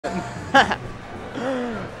Alright,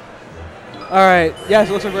 yeah,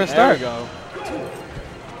 so looks like we're going to start. There we go.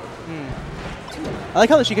 I like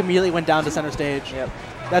how the Sheik immediately went down to center stage. Yep.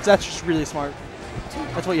 That's just really smart.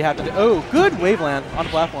 That's what you have to do. Oh, good waveland on the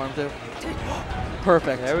platform, too.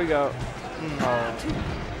 Perfect. There we go. Oh.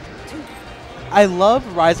 I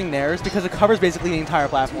love rising nairs because it covers basically the entire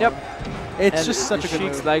platform. Yep. It's and just such a good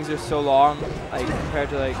Sheik's move. legs are so long, like compared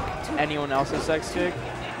to like anyone else's sex kick,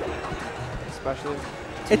 especially.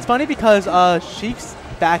 It's funny because Sheik's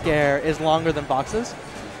back air is longer than Fox's,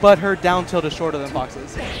 but her down tilt is shorter than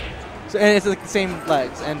Fox's. So, and it's like the same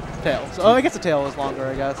legs and tail. So I guess the tail is longer,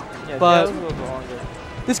 I guess. Yeah, but tail's a little bit longer.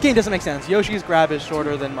 This game doesn't make sense. Yoshi's grab is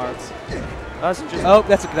shorter than Marth's. That's just. Oh,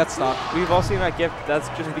 that's stock. We've all seen that gift. That's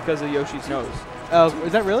just because of Yoshi's nose. Oh,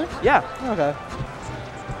 is that really? Yeah. Okay.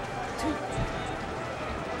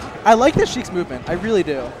 I like this Sheik's movement. I really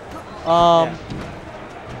do. Yeah.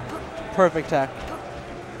 Perfect tech.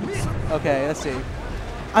 Okay, let's see.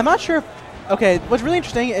 I'm not sure if... Okay, what's really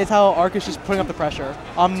interesting is how Arc is just putting up the pressure.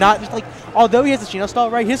 Not just like... Although he has the Shino stall,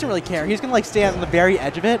 right, he doesn't really care. He's going to like stay on the very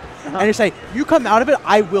edge of it and just say, you come out of it,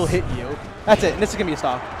 I will hit you. That's it. And this is going to be a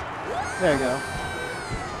stock. There you go.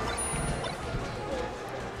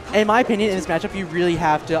 In my opinion, in this matchup, you really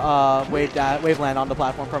have to wave land on the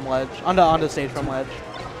platform from ledge, on the stage from ledge.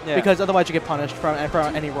 Yeah. Because otherwise you get punished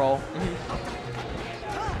from any roll.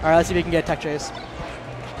 All right, let's see if we can get tech chase.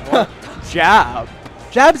 Jab.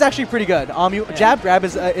 Jab is actually pretty good. Jab grab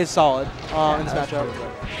is solid in this matchup.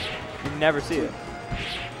 You never see it.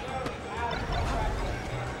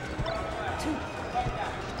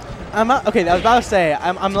 Okay, I was about to say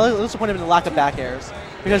I'm a little disappointed in the lack of back airs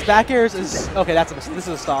because back airs is okay. This is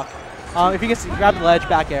a stock. If he gets to grab the ledge,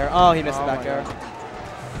 back air. Oh, he missed the back air.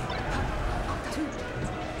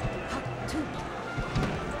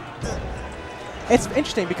 It's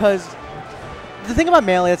interesting because the thing about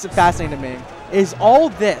Melee that's fascinating to me is all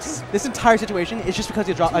this entire situation is just because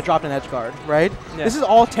I dropped an edge guard, right? Yeah. This is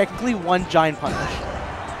all technically one giant punish.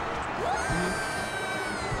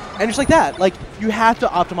 And just like that, like you have to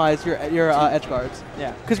optimize your edge guards.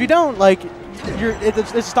 Yeah. Because if you don't, like,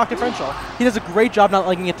 it's a stock differential. He does a great job not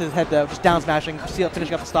letting it to his head though, just down smashing,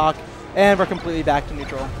 finishing up the stock, and we're completely back to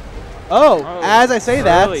neutral. Oh, as I say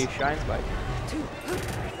that. Really shine spike.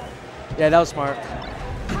 Yeah, that was smart.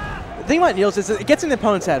 The thing about Niels is it gets in the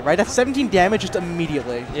opponent's head, right? That's 17 damage just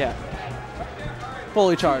immediately. Yeah.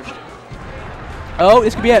 Fully charged. Oh,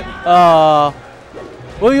 this could be it.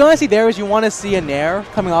 What you want to see there is you want to see a nair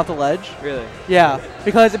coming off the ledge. Really? Yeah,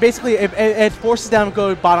 because it forces them to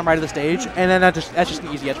go bottom right of the stage, and then that's just an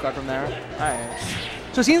easy edge guard from there. Alright.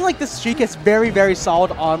 So it seems like this Sheik is very, very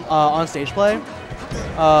solid on stage play.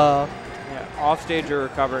 Yeah, off stage or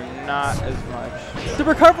recovering, not as much. The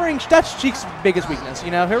recovering, that's Sheik's biggest weakness.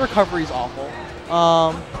 You know, her recovery is awful.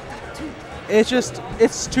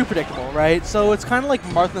 It's too predictable, right? So it's kind of like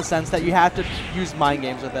Marth in the sense that you have to use mind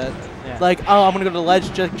games with it. Yeah. Like, oh, I'm going to go to the ledge,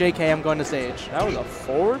 JK, I'm going to stage. That was a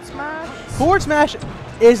forward smash? Forward smash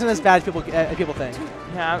isn't as bad as people think.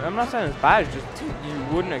 Yeah, I'm not saying it's bad, it's just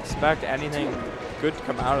you wouldn't expect anything good to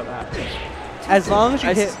come out of that. As long as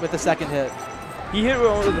you hit with the second hit. He hit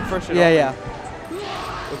with the first hit. Yeah.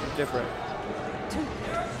 Looking different.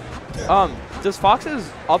 Does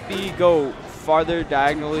Fox's up B go farther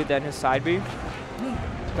diagonally than his side B?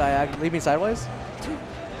 Leave me sideways?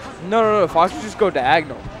 No. Fox just go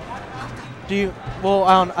diagonal. Do you?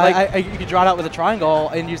 Well, you could draw it out with a triangle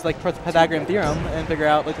and use like Pythagorean theorem and figure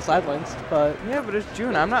out like the side lanes. But yeah, but it's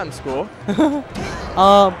June. I'm not in school.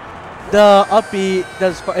 The up B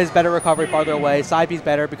is better recovery farther away. Side B is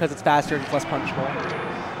better because it's faster and it's less punishable.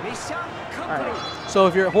 Right. So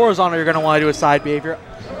if you're horizontal, you're gonna want to do a side B.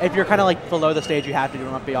 If you're kind of like below the stage, you have to do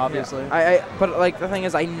an up B, obviously. Yeah. But like the thing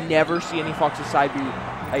is, I never see any Fox's side B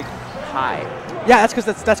like high. Yeah, that's because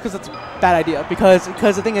it's a bad idea. Because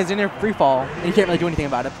the thing is, in your free fall, and you can't really do anything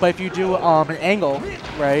about it. But if you do an angle,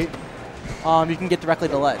 right, you can get directly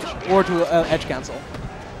to the ledge or to edge cancel.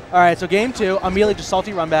 All right, so game 2, immediately just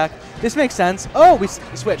salty run back. This makes sense. Oh, we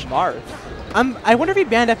switched. Marth. I wonder if he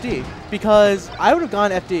banned FD because I would have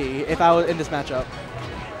gone FD if I was in this matchup.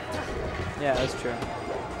 Yeah, that's true.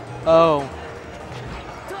 Oh.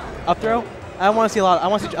 Up throw? I want to see a lot. I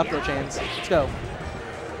want to see up throw chains. Let's go.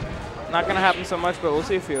 Not gonna happen so much, but we'll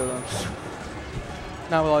see a few of them.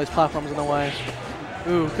 Not with all these platforms in the way.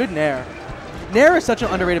 Ooh, good nair. Nair is such an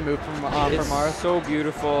underrated move from Marth. It's so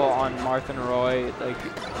beautiful on Marth and Roy. Like,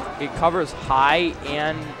 it covers high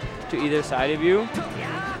and to either side of you.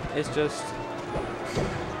 It's just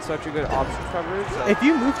such a good option coverage. If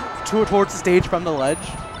you move towards the stage from the ledge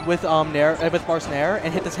with Marth's nair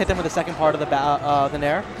and hit them with the second part of the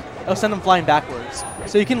nair, it'll send them flying backwards.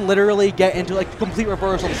 So you can literally get into like complete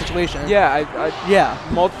reversal of the situation. Yeah, Yeah.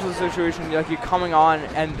 multiple situations, like you're coming on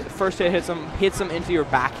and first hit hits them into your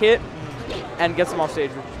back hit and gets them off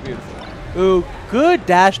stage, which is beautiful. Ooh, good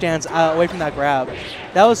dash dance away from that grab.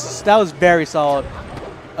 That was very solid.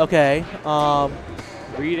 Okay.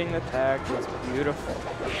 Reading the tech was beautiful.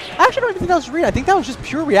 Actually, I don't even think that was read. I think that was just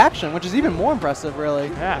pure reaction, which is even more impressive, really.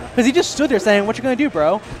 Yeah. Because he just stood there saying, "What you gonna do,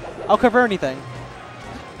 bro? I'll cover anything."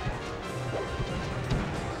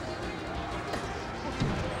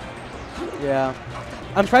 Yeah.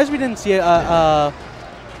 I'm surprised we didn't see a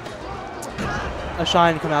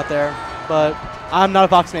Shine come out there, but I'm not a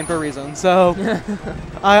Fox man for a reason, so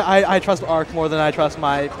I trust Arc more than I trust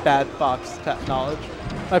my bad Fox knowledge,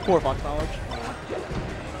 my poor Fox knowledge.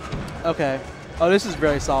 Okay. Oh, this is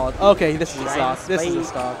really solid. Okay, this is a stock. This is a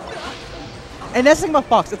stock. And that's the thing about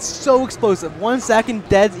Fox. It's so explosive. 1 second,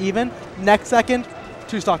 dead's even. Next second,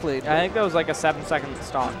 2 stock lead. I think that was like a 7-second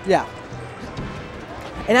stock. Yeah.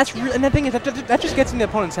 And that's and the thing is that just gets in the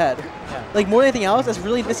opponent's head. Yeah. Like more than anything else,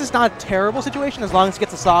 this is not a terrible situation as long as he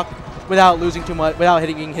gets a stock without losing too much, without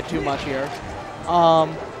getting hit too much here.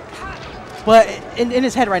 But in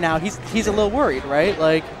his head right now, he's a little worried, right?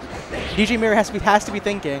 Like DJ Mirror has to be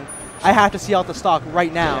thinking, I have to see out the stock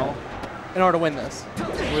right now in order to win this.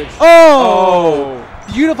 Oh!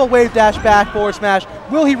 Beautiful wave dash back forward smash.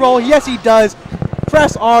 Will he roll? Yes, he does.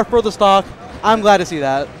 Press R for the stock. I'm glad to see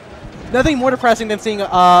that. Nothing more depressing than seeing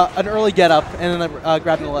an early get up and then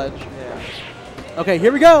grabbing the ledge. Yeah. Okay,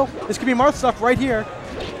 here we go. This could be Marth stuff right here.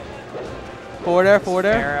 Forward air, forward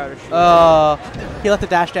air. He let the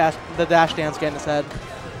dash dance get in his head.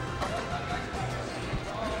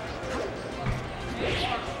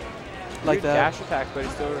 Like that. Dash attack, but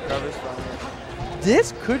he still recovers from it.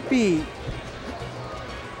 This could be.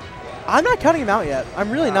 I'm not counting him out yet.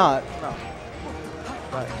 I'm really not. No.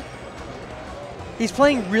 But he's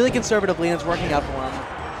playing really conservatively and it's working out for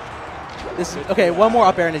him. This okay. One more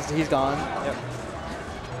up air and he's gone. Yep.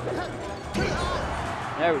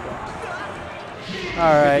 There we go.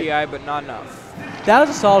 All right. Good DI, but not enough. That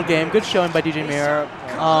was a solid game. Good showing by DJ Mirror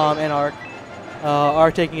and Arc.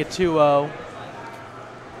 Arc taking it 2-0.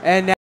 And now